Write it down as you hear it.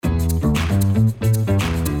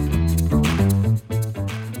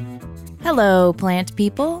Hello, plant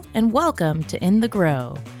people, and welcome to In the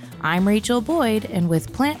Grow. I'm Rachel Boyd, and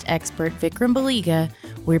with plant expert Vikram Baliga,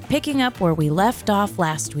 we're picking up where we left off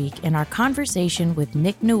last week in our conversation with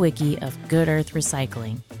Nick Nowicki of Good Earth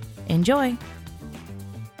Recycling. Enjoy!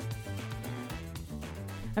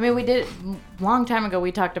 I mean, we did, a long time ago,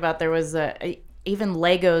 we talked about there was even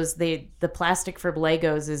Legos, the plastic for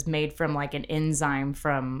Legos is made from like an enzyme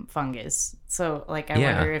from fungus. So like, I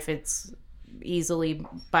wonder if it's easily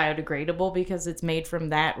biodegradable because it's made from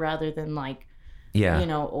that rather than like,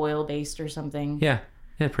 oil based or something. Yeah,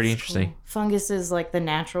 pretty interesting. Cool. Fungus is like the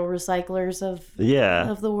natural recyclers of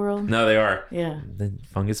the world. No, they are. Yeah. The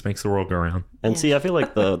fungus makes the world go round. And see, I feel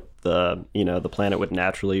like the planet would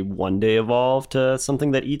naturally one day evolve to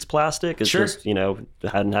something that eats plastic. It's just,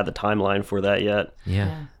 hadn't had the timeline for that yet.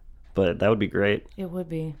 Yeah. But that would be great. It would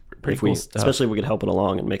be. Pretty cool stuff. Especially if we could help it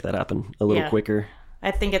along and make that happen a little quicker. I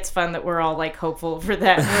think it's fun that we're all like hopeful for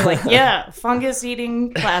that. We're like, fungus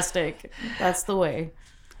eating plastic. That's the way.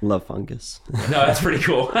 Love fungus. No, that's pretty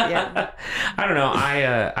cool. Yeah. I don't know.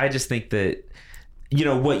 I just think that,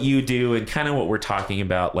 what you do and kind of what we're talking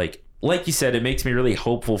about, like you said, it makes me really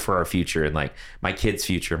hopeful for our future and like my kids'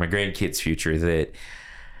 future, my grandkids' future, that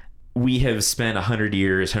we have spent 100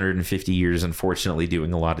 years, 150 years, unfortunately,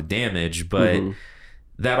 doing a lot of damage, but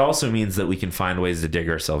that also means that we can find ways to dig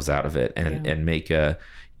ourselves out of it and make a,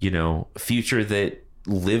 future that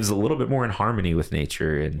lives a little bit more in harmony with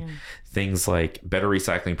nature and things like better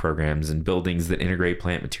recycling programs and buildings that integrate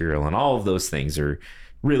plant material, and all of those things are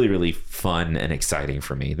really, really fun and exciting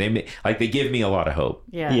for me. They give me a lot of hope.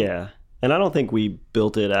 Yeah. And I don't think we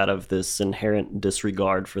built it out of this inherent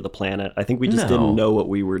disregard for the planet. I think we just didn't know what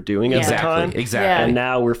we were doing at the time. Exactly. And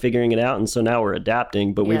now we're figuring it out. And so now we're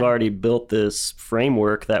adapting, but we've already built this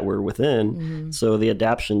framework that we're within. So the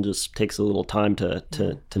adaptation just takes a little time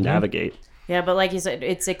to navigate. Yeah, but like you said,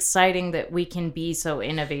 it's exciting that we can be so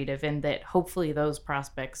innovative and that hopefully those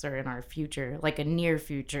prospects are in our future, like a near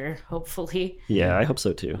future, hopefully. Yeah, I hope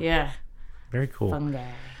so too. Yeah. Very cool. Fun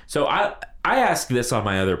guy. So I asked this on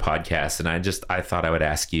my other podcast, and I thought I would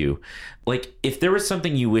ask you, like, if there was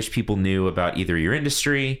something you wish people knew about either your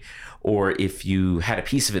industry, or if you had a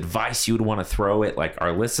piece of advice you would want to throw at like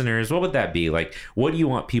our listeners, what would that be? Like, what do you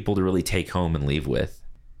want people to really take home and leave with?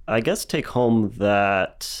 I guess take home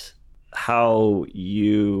that how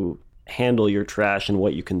you handle your trash and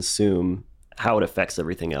what you consume, how it affects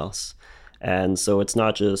everything else. And so it's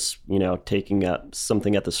not just, taking up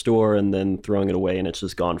something at the store and then throwing it away and it's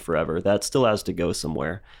just gone forever. That still has to go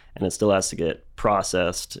somewhere, and it still has to get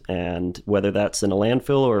processed. And whether that's in a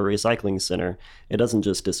landfill or a recycling center, it doesn't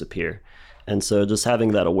just disappear. And so just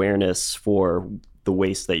having that awareness for the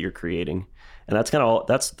waste that you're creating. And that's kind of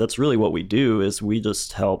that's really what we do, is we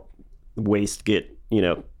just help waste get,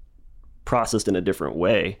 processed in a different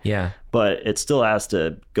way. Yeah. But it still has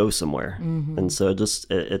to go somewhere. And so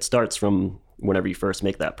it starts from whenever you first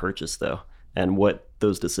make that purchase, though, and what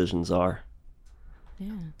those decisions are.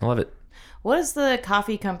 Yeah. I love it. What is the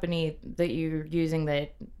coffee company that you're using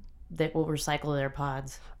that will recycle their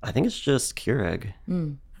pods? I think it's just Keurig.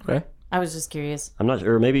 Okay. I was just curious. I'm not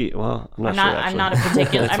sure. Maybe, I'm not sure. I'm not a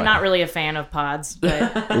particular. I'm not really a fan of pods,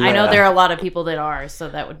 but I know there are a lot of people that are, so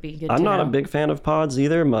that would be good. I'm not know. a big fan of pods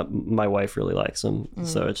either. My wife really likes them,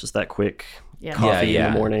 so it's just that quick coffee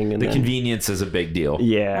in the morning. And the convenience is a big deal.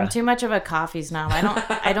 Yeah, I'm too much of a coffee snob.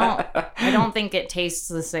 I don't think it tastes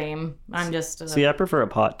the same. I'm just. See, I prefer a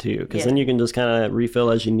pot too, because then you can just kind of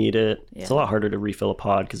refill as you need it. Yeah. It's a lot harder to refill a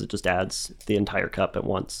pod because it just adds the entire cup at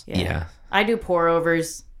once. Yeah. I do pour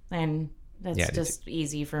overs. And that's just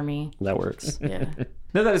easy for me. That works. Yeah.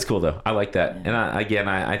 No, that is cool though. I like that. Yeah. And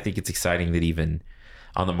I think it's exciting that even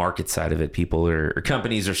on the market side of it, people or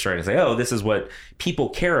companies are starting to say, oh, this is what people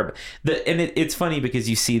care about. And it's funny because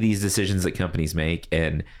you see these decisions that companies make,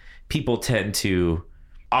 and people tend to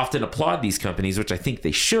often applaud these companies, which I think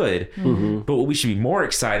they should. But what we should be more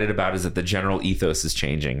excited about is that the general ethos is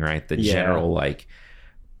changing, right? The general like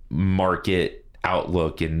market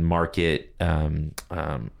outlook and market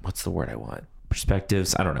what's the word I want,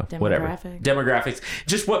 perspectives, I don't know, whatever, demographics,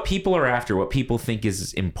 just what people are after, what people think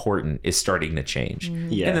is important is starting to change.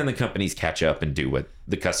 And then the companies catch up and do what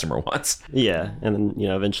the customer wants. And then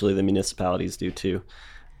eventually the municipalities do too.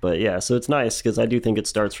 But so it's nice because I do think it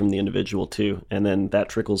starts from the individual too, and then that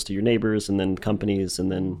trickles to your neighbors, and then companies,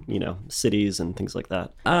 and then cities and things like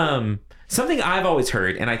that. Something I've always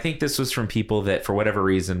heard, and I think this was from people that for whatever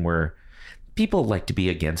reason were people like to be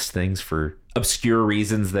against things for obscure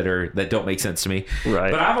reasons that don't make sense to me.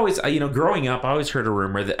 Right. But I've always, growing up, I always heard a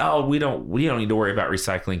rumor that, we don't need to worry about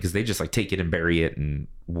recycling because they just like take it and bury it and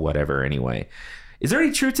whatever anyway. Is there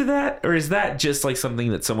any truth to that? Or is that just like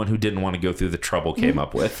something that someone who didn't want to go through the trouble came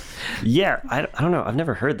up with? Yeah, I don't know. I've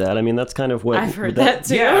never heard that. I mean, that's kind of what... I've heard that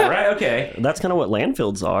too. Yeah, right? Okay. That's kind of what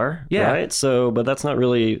landfills are, Yeah. right? So, but that's not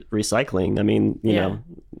really recycling. I mean, you know,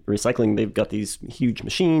 recycling, they've got these huge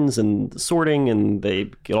machines and sorting, and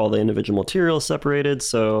they get all the individual materials separated.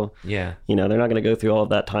 So, Yeah. you know, they're not going to go through all of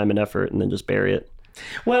that time and effort and then just bury it.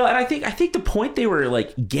 Well, and I think the point they were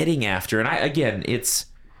like getting after, and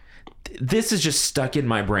this is just stuck in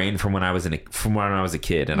my brain from when I was a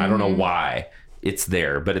kid, and I don't know why it's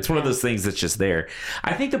there, but it's one of those things that's just there.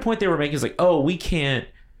 I think the point they were making is like, oh, we can't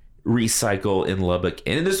recycle in Lubbock,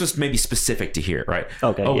 and this was maybe specific to here, right?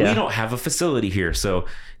 Okay. Oh, we don't have a facility here, so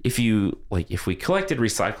if we collected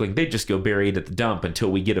recycling, they'd just go bury it at the dump until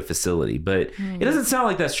we get a facility. But it doesn't sound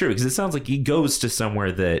like that's true, because it sounds like he goes to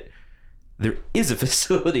somewhere that there is a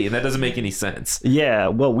facility, and that doesn't make any sense. Yeah,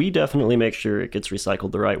 well, we definitely make sure it gets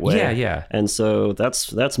recycled the right way. Yeah. And so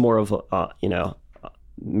that's more of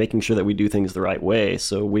making sure that we do things the right way.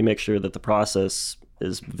 So we make sure that the process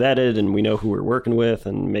is vetted, and we know who we're working with,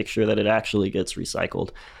 and make sure that it actually gets recycled.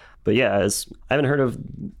 But yeah, I haven't heard of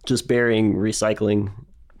just burying recycling,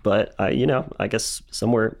 but I guess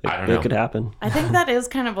somewhere it could happen. I think that is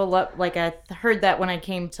kind of like I heard that when I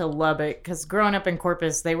came to Lubbock, because growing up in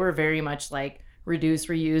Corpus, they were very much like reduce,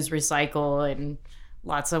 reuse, recycle, and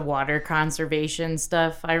lots of water conservation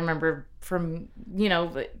stuff. I remember from,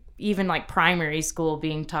 even like primary school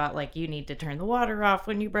being taught like you need to turn the water off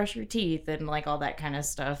when you brush your teeth and like all that kind of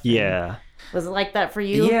stuff. Yeah. And was it like that for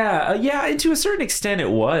you? Yeah. And to a certain extent it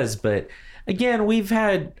was, but again, we've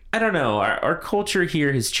had, I don't know, our culture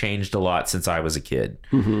here has changed a lot since I was a kid.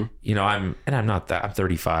 Mm-hmm. I'm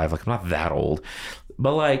 35, like I'm not that old,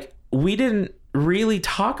 but like we didn't really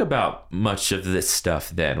talk about much of this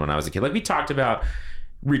stuff then when I was a kid. Like we talked about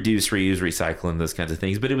reduce, reuse, recycle, and those kinds of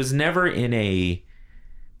things, but it was never in a,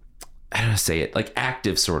 I don't know how to say it, like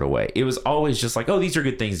active sort of way. It was always just like, oh, these are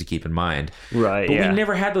good things to keep in mind. Right. But yeah. we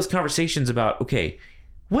never had those conversations about, okay,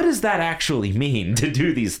 what does that actually mean to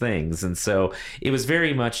do these things? And so it was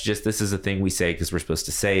very much just, this is a thing we say because we're supposed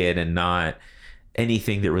to say it, and not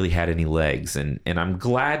anything that really had any legs. And I'm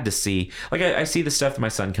glad to see, like I see the stuff that my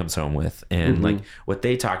son comes home with, and like what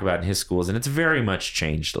they talk about in his schools, and it's very much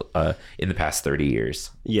changed in the past 30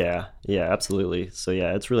 years. Yeah, absolutely. So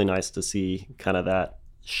yeah, it's really nice to see kind of that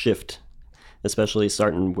shift, especially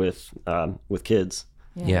starting with kids.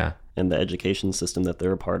 Yeah. And the education system that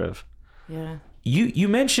they're a part of. Yeah. You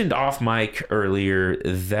mentioned off mic earlier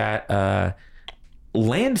that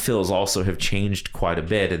landfills also have changed quite a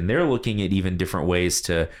bit, and they're looking at even different ways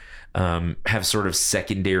to have sort of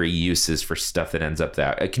secondary uses for stuff that ends up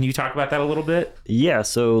that. Can you talk about that a little bit? Yeah,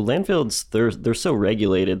 so landfills, they're so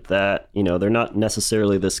regulated that, they're not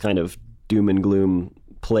necessarily this kind of doom and gloom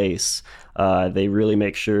place. They really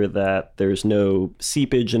make sure that there's no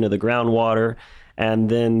seepage into the groundwater. And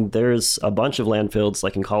then there's a bunch of landfills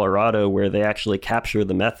like in Colorado where they actually capture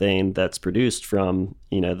the methane that's produced from,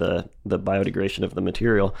 the biodegradation of the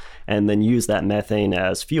material, and then use that methane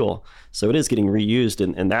as fuel. So it is getting reused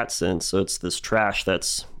in that sense. So it's this trash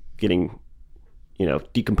that's getting,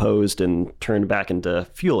 decomposed and turned back into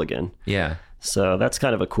fuel again. Yeah. So that's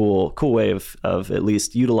kind of a cool way of at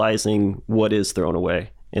least utilizing what is thrown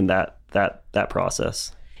away in that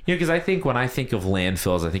process. Because I think when I think of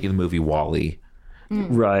landfills, I think of the movie WALL-E.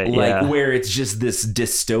 Right. Like where it's just this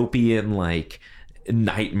dystopian like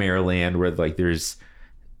nightmare land where like there's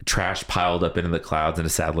trash piled up into the clouds and a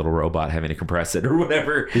sad little robot having to compress it or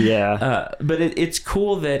whatever. Yeah. But it's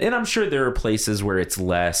cool that, and I'm sure there are places where it's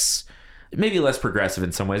maybe less progressive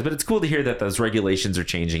in some ways, but it's cool to hear that those regulations are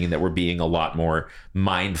changing and that we're being a lot more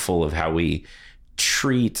mindful of how we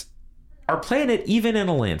treat our planet, even in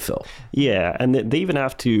a landfill. Yeah, and they even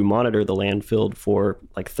have to monitor the landfill for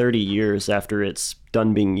like 30 years after it's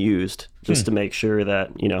done being used, just to make sure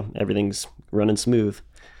that, everything's running smooth.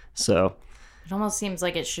 So it almost seems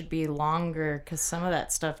like it should be longer, because some of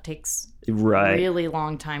that stuff takes a right. really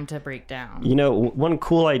long time to break down. One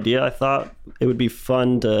cool idea, I thought it would be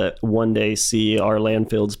fun to one day see our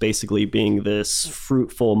landfills basically being this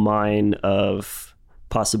fruitful mine of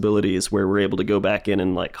possibilities where we're able to go back in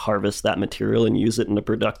and like harvest that material and use it in a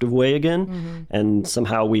productive way again. And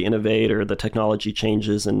somehow we innovate, or the technology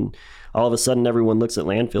changes, and all of a sudden everyone looks at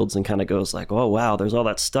landfills and kind of goes like, oh wow, there's all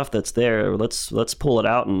that stuff that's there, let's pull it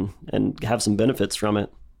out and have some benefits from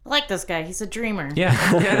it. I like this guy. He's a dreamer. Yeah.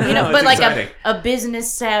 But like a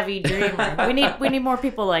business savvy dreamer. We need more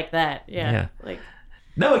people like that. Yeah. Like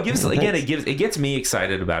No, it gets me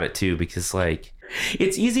excited about it too, because like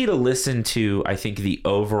it's easy to listen to, I think, the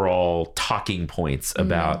overall talking points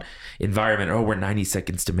about environment. Oh, we're 90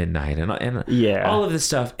 seconds to midnight and all of this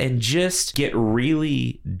stuff, and just get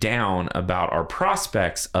really down about our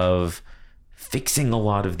prospects of fixing a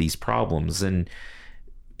lot of these problems. And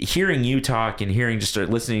hearing you talk and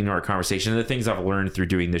listening to our conversation, and the things I've learned through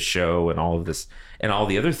doing this show and all of this and all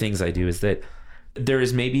the other things I do, is that there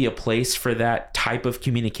is maybe a place for that type of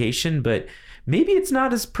communication, but maybe it's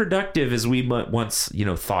not as productive as we once,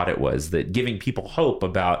 thought it was. That giving people hope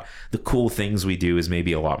about the cool things we do is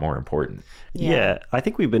maybe a lot more important. Yeah, I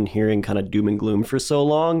think we've been hearing kind of doom and gloom for so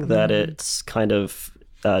long that it's kind of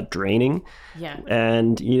draining. Yeah.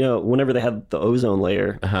 And, whenever they had the ozone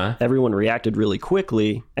layer, everyone reacted really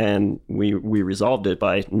quickly, and we resolved it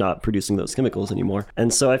by not producing those chemicals anymore.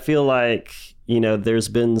 And so I feel like, there's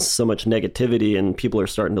been so much negativity and people are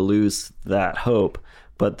starting to lose that hope.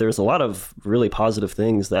 But there's a lot of really positive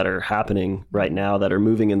things that are happening right now that are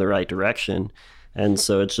moving in the right direction. And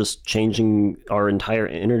so it's just changing our entire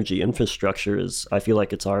energy infrastructure. I feel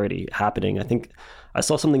like it's already happening. I think I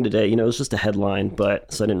saw something today, it was just a headline, so I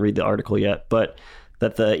didn't read the article yet, but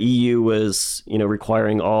that the EU was,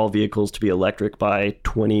 requiring all vehicles to be electric by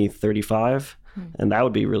 2035. And that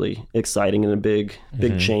would be really exciting and a big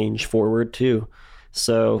change forward too.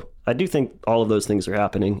 So I do think all of those things are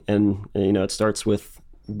happening. And, it starts with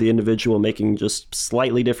the individual making just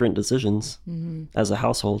slightly different decisions as a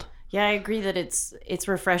household. Yeah, I agree that it's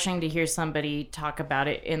refreshing to hear somebody talk about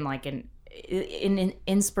it in like an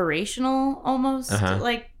inspirational almost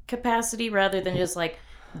like capacity, rather than just like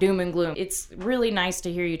doom and gloom. It's really nice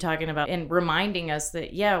to hear you talking about and reminding us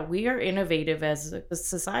that, we are innovative as a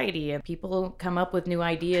society, and people come up with new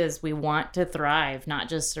ideas. We want to thrive, not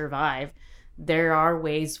just survive. There are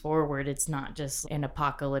ways forward. It's not just an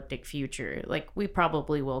apocalyptic future. Like, we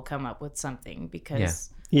probably will come up with something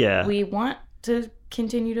because we want to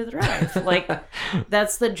continue to thrive. Like,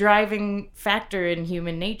 that's the driving factor in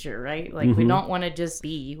human nature, right? Like, we don't want to just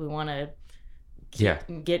be, we want to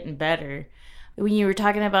keep getting better. When you were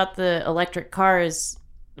talking about the electric cars,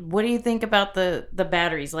 what do you think about the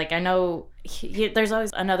batteries? Like, I know there's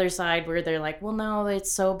always another side where they're like, well, no,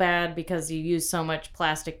 it's so bad because you use so much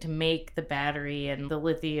plastic to make the battery and the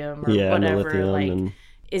lithium or whatever.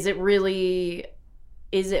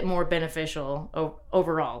 Is it more beneficial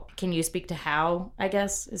overall? Can you speak to how, I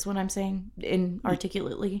guess, is what I'm saying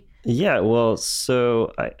inarticulately? Yeah, well,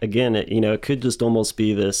 so it could just almost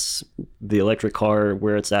be the electric car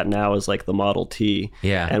where it's at now is like the Model T.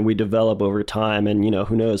 Yeah. And we develop over time, and,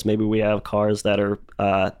 who knows, maybe we have cars that are,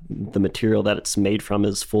 the material that it's made from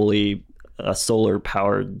is fully a solar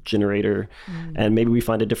powered generator, and maybe we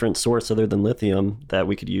find a different source other than lithium that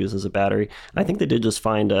we could use as a battery. I think they did just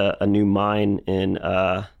find a new mine in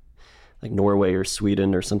like Norway or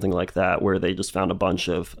Sweden or something like that, where they just found a bunch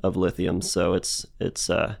of lithium. So it's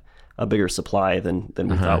a bigger supply than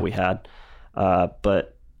we thought we had.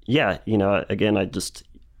 But yeah, again,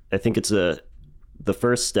 I think it's the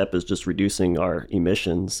first step is just reducing our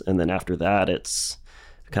emissions, and then after that, it's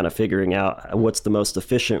kind of figuring out what's the most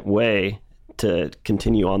efficient way to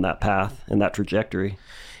continue on that path and that trajectory.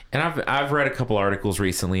 And I've read a couple articles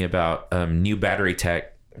recently about new battery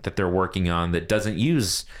tech that they're working on that doesn't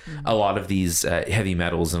use a lot of these heavy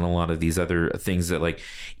metals and a lot of these other things, that like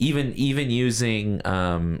even using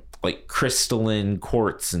like crystalline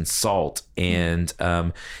quartz and salt and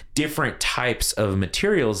different types of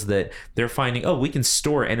materials that they're finding, we can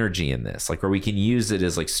store energy in this, like, or we can use it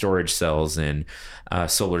as like storage cells and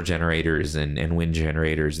solar generators and wind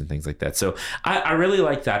generators and things like that. So I really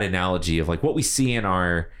like that analogy of like what we see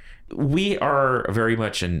we are very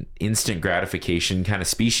much an instant gratification kind of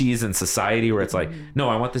species in society, where it's like, no,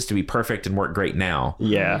 I want this to be perfect and work great now.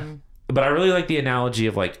 Yeah. But I really like the analogy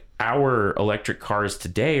of like our electric cars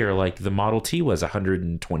today are like the Model T was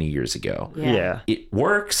 120 years ago. Yeah. It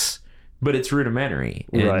works, but it's rudimentary.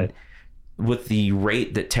 And right. With the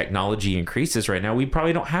rate that technology increases right now, we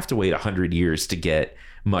probably don't have to wait 100 years to get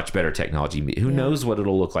much better technology. Who knows what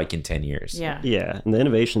it'll look like in 10 years? Yeah. And the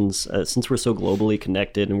innovations, since we're so globally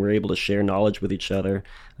connected and we're able to share knowledge with each other,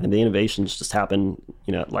 and the innovations just happen,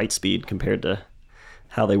 at light speed compared to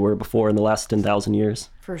how they were before in the last 10,000 years.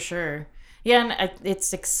 For sure. Yeah, and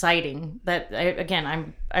it's exciting that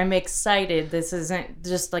I'm excited. This isn't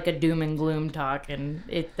just like a doom and gloom talk, and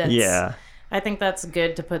I think that's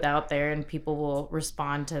good to put out there, and people will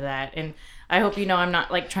respond to that. And I hope I'm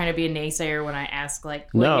not like trying to be a naysayer when I ask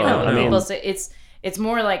people say. It's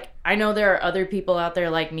more like, I know there are other people out there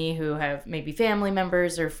like me who have maybe family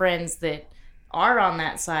members or friends that are on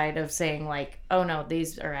that side of saying like, oh no,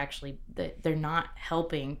 these are actually, they're not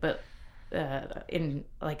helping, but in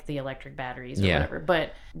like the electric batteries or whatever.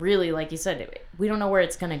 But really, like you said, we don't know where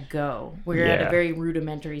it's going to go. We're at a very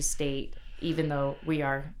rudimentary state, even though we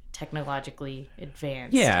are technologically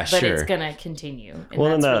advanced. Yeah, but sure. it's going to continue.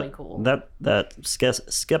 And that's really cool. That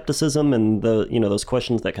skepticism and the, you know, those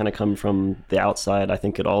questions that kind of come from the outside, I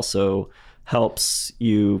think it also helps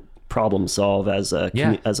you problem solve as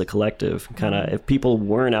a collective. Kind of, if people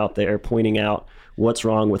weren't out there pointing out what's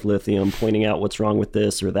wrong with lithium, pointing out what's wrong with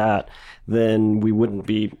this or that, then we wouldn't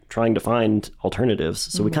be trying to find alternatives.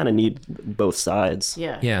 So we kind of need both sides.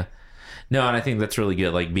 Yeah. No, and I think that's really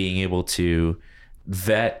good. Like being able to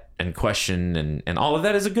vet and question and all of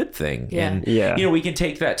that is a good thing. And, you know, we can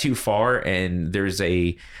take that too far. And there's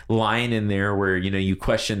a line in there where, you know, you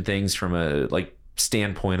question things from a like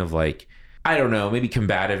standpoint of like, I don't know, maybe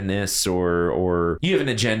combativeness or you have an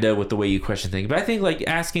agenda with the way you question things. But I think like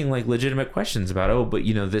asking like legitimate questions about, oh, but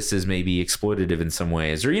you know, this is maybe exploitative in some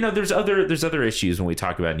ways, or, you know, there's other issues when we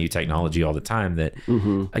talk about new technology all the time that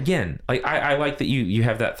again, like I like that you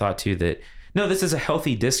have that thought too, that no, this is a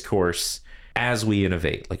healthy discourse as we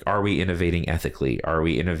innovate. Like, are we innovating ethically? Are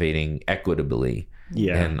we innovating equitably?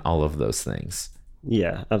 And all of those things.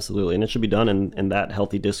 Yeah, absolutely. And it should be done in that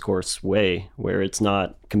healthy discourse way where it's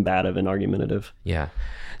not combative and argumentative. Yeah.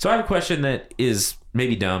 So I have a question that is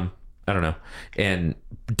maybe dumb, I don't know, and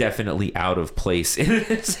definitely out of place in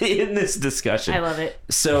this discussion. I love it.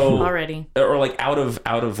 So already. Or like out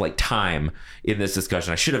of like time in this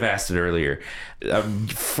discussion. I should have asked it earlier. I'm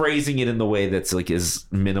phrasing it in the way that's like as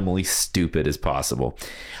minimally stupid as possible.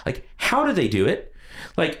 Like, how do they do it?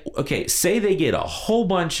 Like, okay, say they get a whole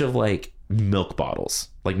bunch of like milk bottles,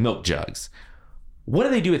 like milk jugs. What do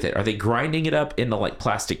they do with it? Are they grinding it up into like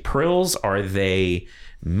plastic prills? Are they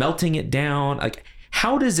melting it down? Like,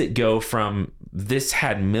 how does it go from this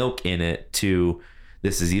had milk in it to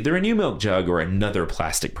this is either a new milk jug or another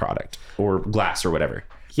plastic product or glass or whatever?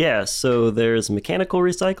 Yeah, so there's mechanical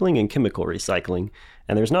recycling and chemical recycling.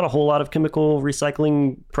 And there's not a whole lot of chemical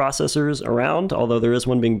recycling processors around, although there is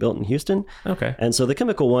one being built in Houston. Okay. And so the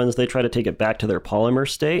chemical ones, they try to take it back to their polymer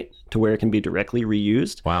state to where it can be directly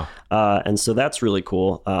reused. Wow. And so that's really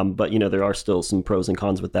cool. But, you know, there are still some pros and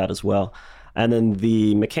cons with that as well. And then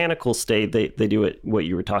the mechanical state, they do it, what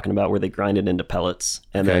you were talking about, where they grind it into pellets.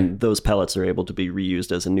 And then those pellets are able to be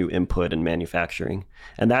reused as a new input in manufacturing.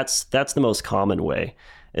 And that's the most common way,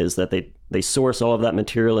 is that they source all of that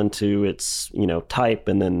material into its, you know, type,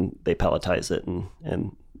 and then they pelletize it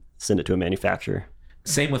and send it to a manufacturer.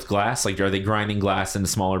 Same with glass. Like, are they grinding glass into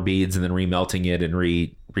smaller beads and then remelting it and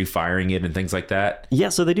refiring it and things like that? Yeah,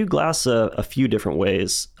 so they do glass a few different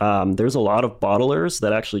ways. There's a lot of bottlers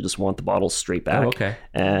that actually just want the bottles straight back. Oh, okay.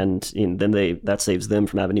 And then that saves them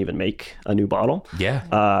from having to even make a new bottle.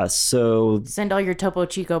 Yeah. So send all your Topo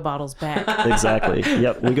Chico bottles back. Exactly.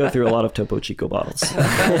 Yep. We go through a lot of Topo Chico bottles.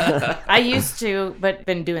 I used to, but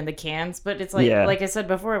been doing the cans. But it's like, like I said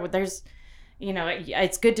before, there's, you know,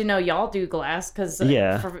 it's good to know y'all do glass, because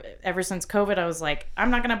ever since COVID, I was like,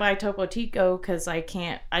 I'm not going to buy Topo Chico because I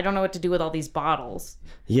don't know what to do with all these bottles.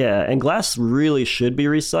 Yeah, and glass really should be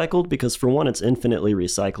recycled because, for one, it's infinitely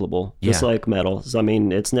recyclable, just like metals. I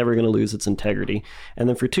mean, it's never going to lose its integrity. And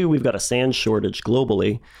then for two, we've got a sand shortage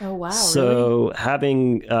globally. Oh, wow. So really?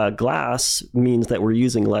 Having glass means that we're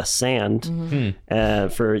using less sand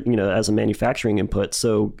for, you know, as a manufacturing input.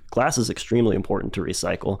 So glass is extremely important to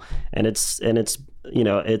recycle. And it's you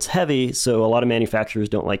know, it's heavy, so a lot of manufacturers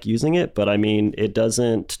don't like using it, but I mean, it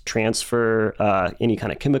doesn't transfer any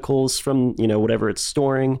kind of chemicals from, you know, whatever it's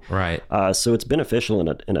storing. Right. So it's beneficial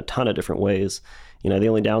in a ton of different ways. You know, the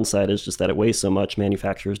only downside is just that it weighs so much.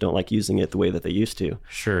 Manufacturers don't like using it the way that they used to.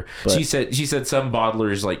 Sure. But she said some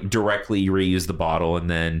bottlers like directly reuse the bottle, and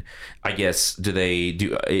then I guess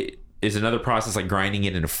is another process like grinding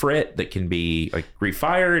it in a frit that can be like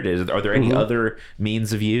refired? Are there any other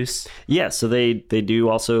means of use? Yeah, so they do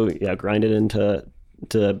also grind it into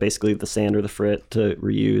basically the sand or the frit to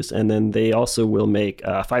reuse, and then they also will make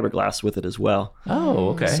fiberglass with it as well. Oh,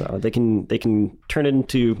 okay. So they can turn it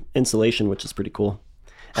into insulation, which is pretty cool.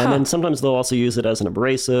 And then sometimes they'll also use it as an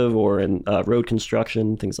abrasive or in road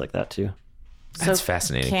construction, things like that too. That's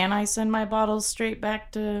fascinating. Can I send my bottles straight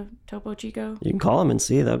back to Topo Chico? You can call them and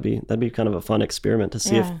see. That'd be kind of a fun experiment to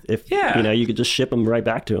see if you know, you could just ship them right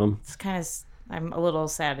back to them. It's kind of, I'm a little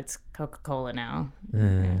sad it's Coca-Cola now.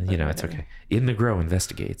 You know, it's okay. In the Grow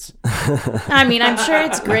investigates. I mean, I'm sure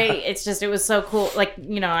it's great. It's just, it was so cool. Like,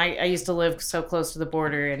 you know, I used to live so close to the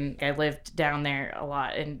border, and I lived down there a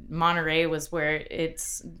lot. And Monterey was where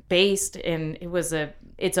it's based, and it was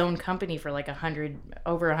its own company for like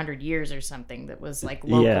over 100 years or something that was like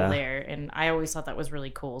local there. And I always thought that was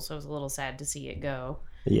really cool. So it was a little sad to see it go.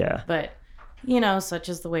 Yeah. But, such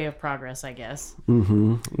is the way of progress, I guess.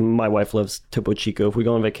 My wife loves Topo Chico. If we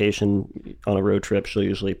go on vacation on a road trip, she'll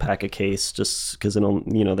usually pack a case just because they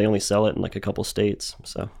only sell it in like a couple states.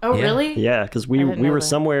 So. Oh, really? Yeah, because we were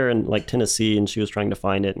somewhere in like Tennessee and she was trying to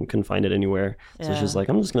find it and couldn't find it anywhere. So she's like,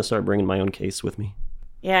 I'm just going to start bringing my own case with me.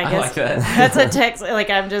 Yeah, I guess like that. That's a text.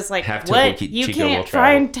 Like, I'm just like, what? You can't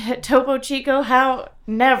find Topo Chico? How?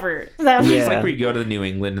 Never. It's like where you go to New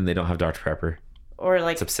England and they don't have Dr. Pepper. Or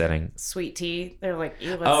like it's upsetting. Sweet tea. They're like,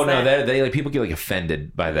 ew, what's no, that? they like people get like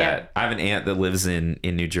offended by that. Yeah. I have an aunt that lives in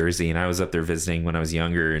New Jersey, and I was up there visiting when I was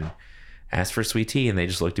younger and asked for sweet tea, and they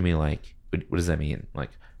just looked at me like, "What does that mean?"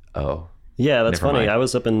 Like, oh. Yeah, that's funny. Mind. I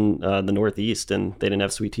was up in the Northeast, and they didn't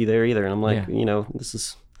have sweet tea there either, and I'm like, this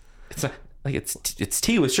is. It's not, like it's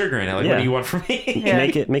tea with sugar in it. Like, what do you want from me? Yeah.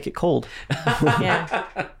 Make it cold. Yeah.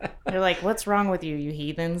 They're like, what's wrong with you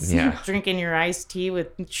heathens? Yeah. Drinking your iced tea with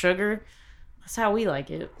sugar. That's how we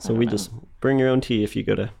like it. So we just bring your own tea if you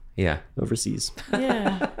go to overseas.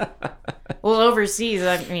 Yeah. Well, overseas,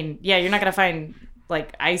 I mean, you're not gonna find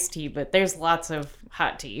like iced tea, but there's lots of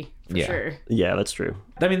hot tea for sure. Yeah, that's true.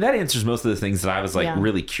 I mean, that answers most of the things that I was like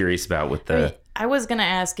really curious about with the. I was gonna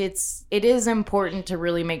ask. It is important to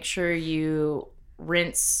really make sure you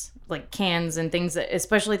rinse like cans and things,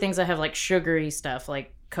 especially things that have like sugary stuff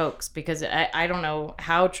like Cokes, because I don't know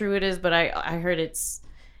how true it is, but I heard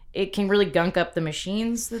it can really gunk up the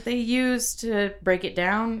machines that they use to break it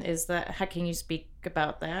down. How can you speak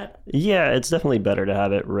about that? Yeah, it's definitely better to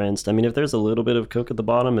have it rinsed. I mean, if there's a little bit of Coke at the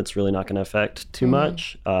bottom, it's really not going to affect too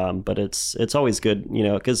much. But it's always good,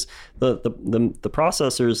 because the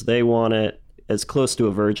processors, they want it as close to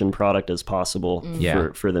a virgin product as possible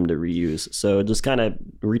for them to reuse. So just kind of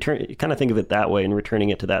think of it that way and returning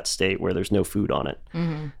it to that state where there's no food on it.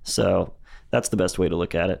 So that's the best way to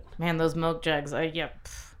look at it. Man, those milk jugs,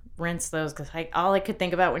 rinse those, because all I could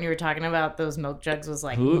think about when you were talking about those milk jugs was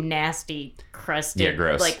like nasty, crusted,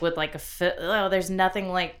 gross. Like with like there's nothing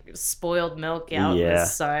like spoiled milk out in the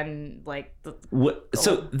sun, like.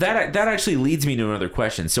 So that actually leads me to another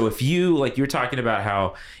question. So if you you're talking about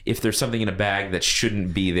how if there's something in a bag that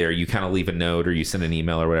shouldn't be there, you kind of leave a note or you send an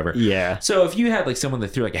email or whatever. Yeah. So if you had like someone that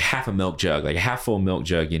threw like a half full milk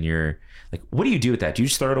jug in your. Like, what do you do with that? Do you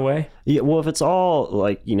just throw it away? Yeah, well, if it's all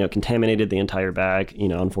like, contaminated the entire bag,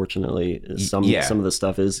 unfortunately, some of the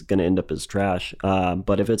stuff is going to end up as trash.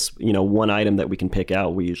 But if it's, one item that we can pick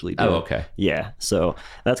out, we usually do. Oh, okay. Yeah. So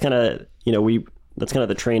that's kind of, that's kind of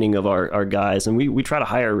the training of our guys. And we try to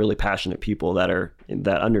hire really passionate people that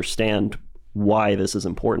understand why this is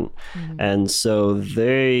important. And so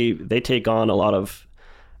they take on a lot of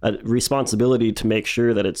a responsibility to make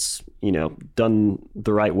sure that it's done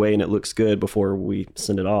the right way and it looks good before we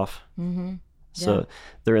send it off. So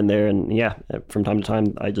they're in there, and from time to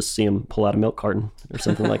time I just see them pull out a milk carton or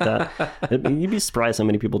something like that. You'd be surprised how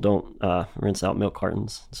many people don't rinse out milk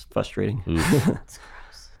cartons. It's frustrating.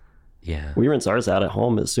 Yeah, we rinse ours out at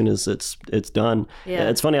home as soon as it's done. Yeah,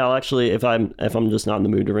 it's funny. I'll actually, if I'm just not in the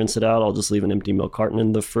mood to rinse it out, I'll just leave an empty milk carton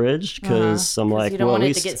in the fridge because I'm like, you don't want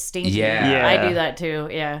it to get stinky. Yeah, I do that too.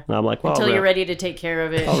 Yeah, and I'm like, until you're ready to take care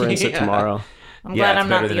of it. I'll rinse it tomorrow. I'm glad I'm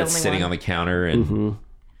not the only one. Sitting on the counter and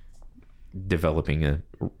developing a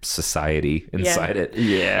society inside it.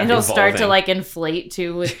 Yeah, and it'll start to inflate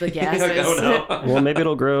too with the gases. Well, maybe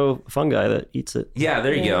it'll grow fungi that eats it. Yeah,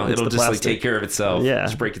 there you go. It'll just take care of itself. Yeah,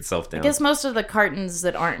 just break itself down. I guess most of the cartons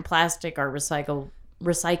that aren't plastic are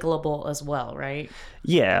recyclable as well, right?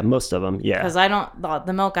 Yeah, most of them. Yeah, because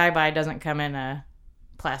the milk I buy doesn't come in a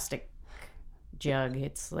plastic jug.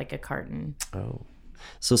 It's like a carton. Oh.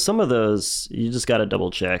 So some of those you just got to double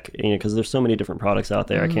check, because there's so many different products out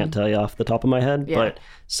there. I can't tell you off the top of my head, but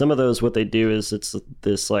some of those, what they do is it's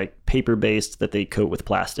this paper based that they coat with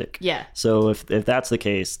plastic. Yeah. So if that's the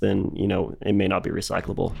case, then it may not be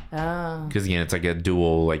recyclable. Oh. Because again, it's like a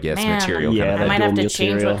dual, material. Yeah, I might have to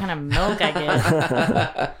change what kind of milk I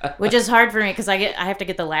get, which is hard for me because I have to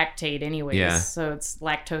get the lactate anyways. Yeah. So it's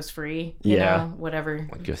lactose free. Whatever.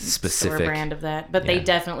 Like a specific store brand of that, but they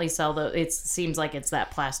definitely sell those. It seems like it's that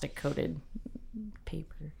plastic coated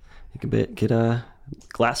paper. You can get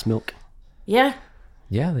glass milk. Yeah.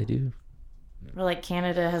 Yeah, they do. Or like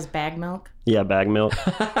Canada has bag milk. Yeah, bag milk.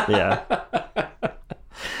 Yeah.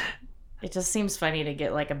 It just seems funny to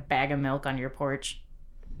get a bag of milk on your porch.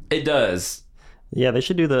 It does. Yeah, they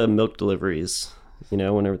should do the milk deliveries.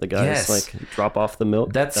 Whenever the guys drop off the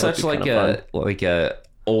milk. That's such like a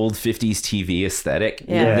old 50s TV aesthetic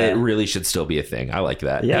that really should still be a thing. I like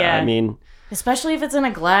that. Yeah. I mean, Especially if it's in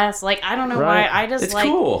a glass. Like, I don't know Right. why. I just It's like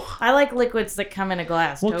cool. I like liquids that come in a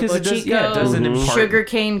glass. Well, 'cause Topo it does- Chico, yeah, it doesn't impart-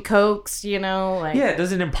 sugarcane Cokes, you know. Like, Yeah, it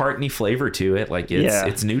doesn't impart any flavor to it. Like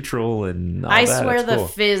it's neutral and all I that. swear It's the cool.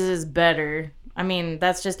 fizz is better. I mean,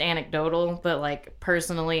 that's just anecdotal, but like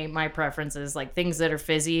personally, my preference is like things that are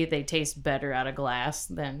fizzy, they taste better out of glass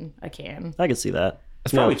than a can. I can see that.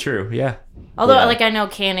 That's probably true. Yeah. Although, Yeah. like, I know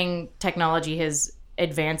canning technology has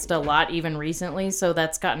advanced a lot even recently, so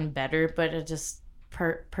that's gotten better, but it just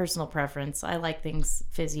personal preference. I like things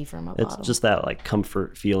fizzy from a It's bottle. just that like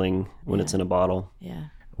comfort feeling when it's in a bottle. yeah.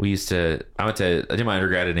 I did my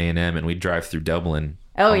undergrad at A&M and we'd drive through Dublin.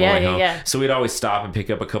 Oh, on the yeah, way yeah, home. yeah. So we'd always stop and pick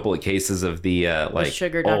up a couple of cases of the like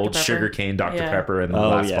sugar Dr. old Pepper. sugarcane Dr. Yeah. Pepper in the Oh,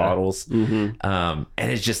 glass yeah. bottles. Mm-hmm.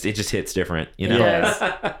 And it just hits different, you know?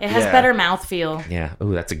 Yeah. It has Yeah. better mouthfeel. Yeah.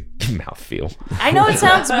 Oh, that's a mouthfeel. I know it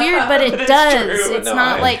sounds weird, but it It's does. true. It's No,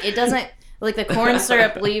 not I- like it doesn't like the corn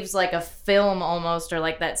syrup leaves like a film almost, or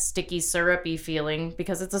like that sticky syrupy feeling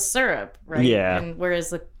because it's a syrup, right? Yeah. And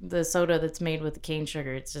whereas the soda that's made with the cane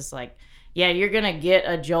sugar, it's just like, yeah, you're gonna get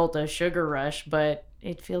a jolt of sugar rush, but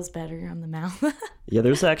it feels better on the mouth. Yeah,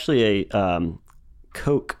 there's actually a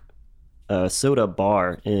Coke soda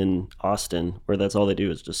bar in Austin where that's all they do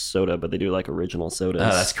is just soda, but they do like original sodas. Oh,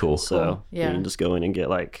 that's cool. So Cool. Yeah. you can just go in and get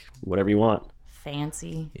like whatever you want.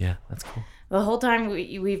 Fancy. Yeah, that's cool. The whole time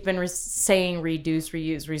we've been saying reduce,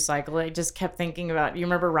 reuse, recycle, I just kept thinking about, you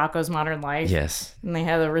remember Rocko's Modern Life? Yes. And they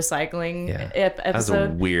had a recycling Yeah. episode. That's a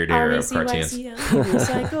weird era of cartoons. R-E-C-Y-C-L,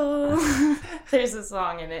 recycle. There's a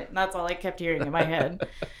song in it. And that's all I kept hearing in my head.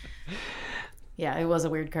 Yeah, it was a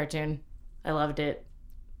weird cartoon. I loved it.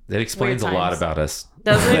 That explains a Weird lot times. about us.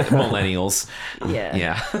 Does it? Millennials. Yeah.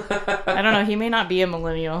 Yeah. I don't know. He may not be a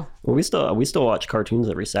millennial. Well, we still watch cartoons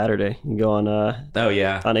every Saturday. You go on Oh,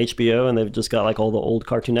 yeah. on HBO and they've just got like all the old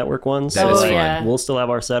Cartoon Network ones. That is Oh, fun. yeah. We'll still have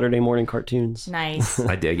our Saturday morning cartoons. Nice.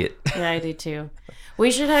 I dig it. Yeah, I do too.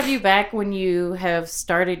 We should have you back when you have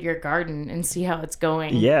started your garden and see how it's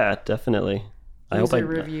going. Yeah, definitely. I hope User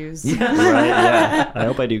reviews. right, yeah. I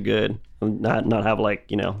hope I do good. Not have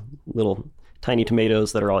like, little tiny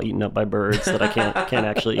tomatoes that are all eaten up by birds that I can't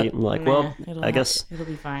actually eat. I'm like, well, I guess it'll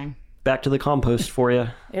be fine. back to the compost for you.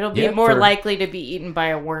 It'll be Yeah, more for- likely to be eaten by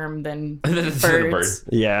a worm than The birds.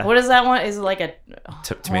 bird. Yeah. What is that one? Is it like a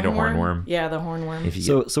Tomato hornworm. Yeah, the hornworm. If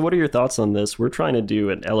you So what are your thoughts on this? We're trying to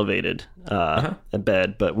do an elevated a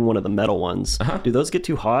bed, but one of the metal ones. Do those get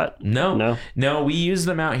too hot? No, we use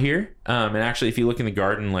them out here. And actually, if you look in the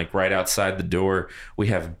garden, like right outside the door, we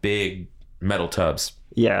have big metal tubs.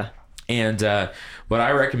 Yeah. And what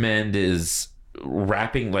I recommend is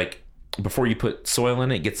wrapping, like, before you put soil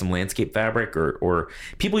in it, get some landscape fabric or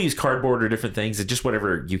people use cardboard or different things, just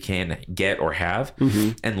whatever you can get or have,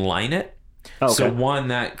 and line it. Okay. So one,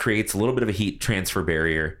 that creates a little bit of a heat transfer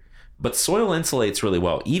barrier, but soil insulates really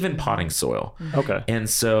well, even potting soil. Okay. And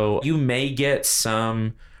so you may get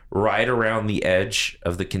some right around the edge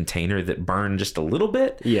of the container that burn just a little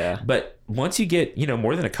bit. Yeah. But once you get,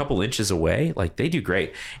 more than a couple inches away, like, they do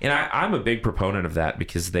great. And I'm a big proponent of that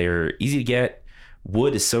because they're easy to get.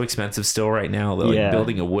 Wood is so expensive still right now. Like, Yeah.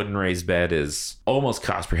 building a wooden raised bed is almost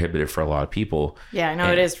cost prohibitive for a lot of people. Yeah, I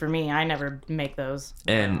know it is for me. I never make those.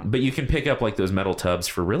 But you can pick up like those metal tubs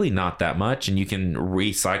for really not that much, and you can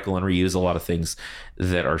recycle and reuse a lot of things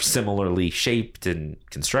that are similarly shaped and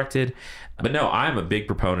constructed. But no, I'm a big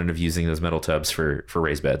proponent of using those metal tubs for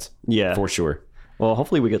raised beds. Yeah. For sure. Well,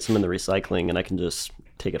 hopefully we get some in the recycling and I can just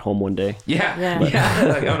take it home one day. Yeah. Yeah.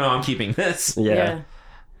 Like, oh no, I'm keeping this. Yeah.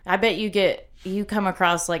 I bet you come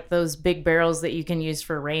across like those big barrels that you can use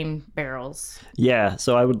for rain barrels. Yeah.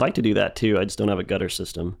 So I would like to do that too. I just don't have a gutter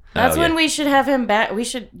system. That's Oh, when yeah. we should have him back. We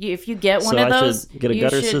should, if you get one so of those, I should get a you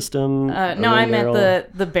gutter should- system. a No, I rain meant barrel?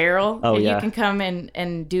 the barrel. Oh, and yeah. You can come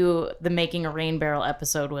and do the Making a Rain Barrel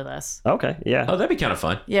episode with us. Okay. Yeah. Oh, that'd be kind of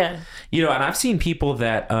fun. Yeah. And I've seen people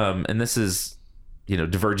that, and this is,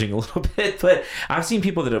 diverging a little bit, but I've seen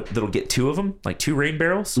people that'll get two of them, like two rain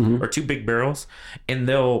barrels or two big barrels, and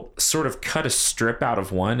they'll sort of cut a strip out of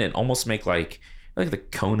one and almost make like the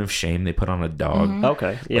cone of shame they put on a dog.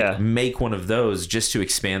 Okay. Yeah. Make one of those just to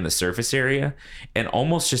expand the surface area and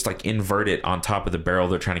almost just like invert it on top of the barrel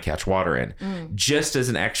they're trying to catch water in, just as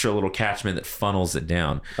an extra little catchment that funnels it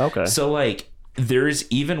down. Okay. So like, there's,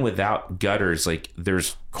 even without gutters, like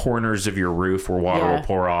there's corners of your roof where water Yeah. will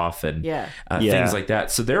pour off and Yeah. things like that.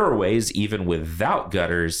 So there are ways, even without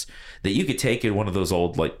gutters, that you could take in one of those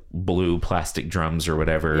old like blue plastic drums or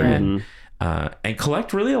whatever Yeah. and and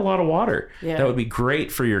collect really a lot of water. Yeah. That would be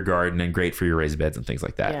great for your garden and great for your raised beds and things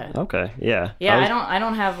like that. Yeah. Okay. Yeah. Yeah, I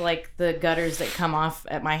don't have like the gutters that come off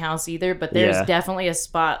at my house either, but there's Yeah. definitely a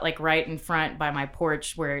spot like right in front by my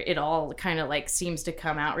porch where it all kind of like seems to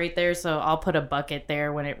come out right there. So I'll put a bucket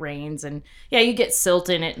there when it rains, and yeah, you get silt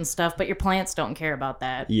in it and stuff, but your plants don't care about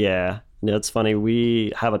that. Yeah. No, it's funny.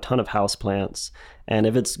 We have a ton of house plants, and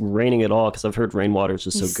if it's raining at all, because I've heard rainwater is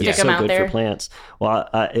just so Stick good, 'em so out good there. for plants. Well,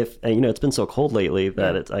 if it's been so cold lately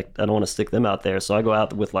that I don't want to stick them out there, so I go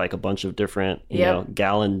out with like a bunch of different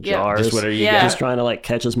gallon Yep. jars, Just whatever you Yeah. get. just trying to like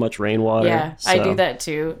catch as much rainwater. Yeah, I So, do that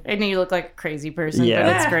too. And you look like a crazy person, Yeah.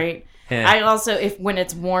 but it's great. Yeah. I also, when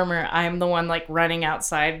it's warmer, I'm the one like running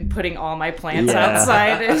outside and putting all my plants Yeah.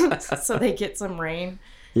 outside so they get some rain.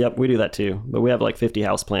 Yep, we do that too. But we have like 50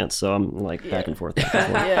 house plants, so I'm like back and forth. Back and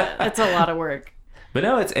forth. Yeah, it's a lot of work. But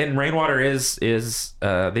no, and rainwater is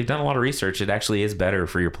they've done a lot of research. It actually is better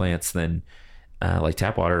for your plants than like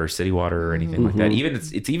tap water or city water or anything like that. Even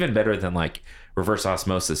it's even better than like reverse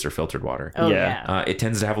osmosis or filtered water. Oh, Yeah. yeah. It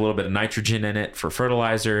tends to have a little bit of nitrogen in it for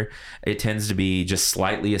fertilizer. It tends to be just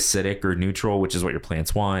slightly acidic or neutral, which is what your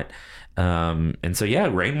plants want. And so, yeah,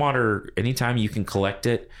 rainwater, anytime you can collect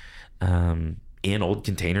it in old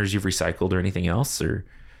containers you've recycled or anything else,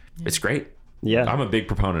 it's great. Yeah. I'm a big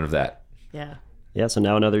proponent of that. Yeah. Yeah, so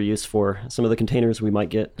now another use for some of the containers we might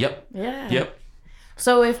get. Yep. Yeah. Yep.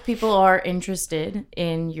 So if people are interested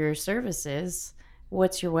in your services,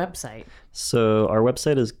 what's your website? So our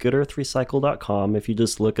website is goodearthrecycle.com. If you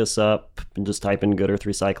just look us up and just type in Good Earth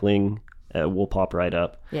Recycling, we'll pop right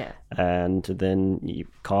up. Yeah. And then you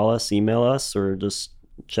call us, email us, or just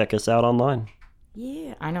check us out online.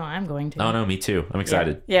 Yeah, I know I'm going to. Oh, no, me too. I'm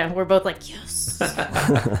excited. Yeah, we're both like, yes.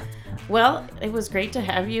 Well, it was great to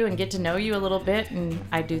have you and get to know you a little bit, and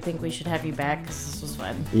I do think we should have you back because this was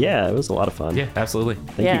fun. Yeah, it was a lot of fun. Yeah, absolutely.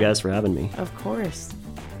 Thank Yeah. you guys for having me. Of course.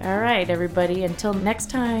 All right, everybody. Until next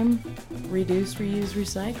time, reduce, reuse,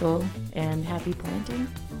 recycle, and happy planting.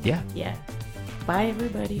 Yeah. Yeah. Bye,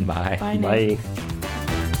 everybody. Bye. Bye. Nick. Bye.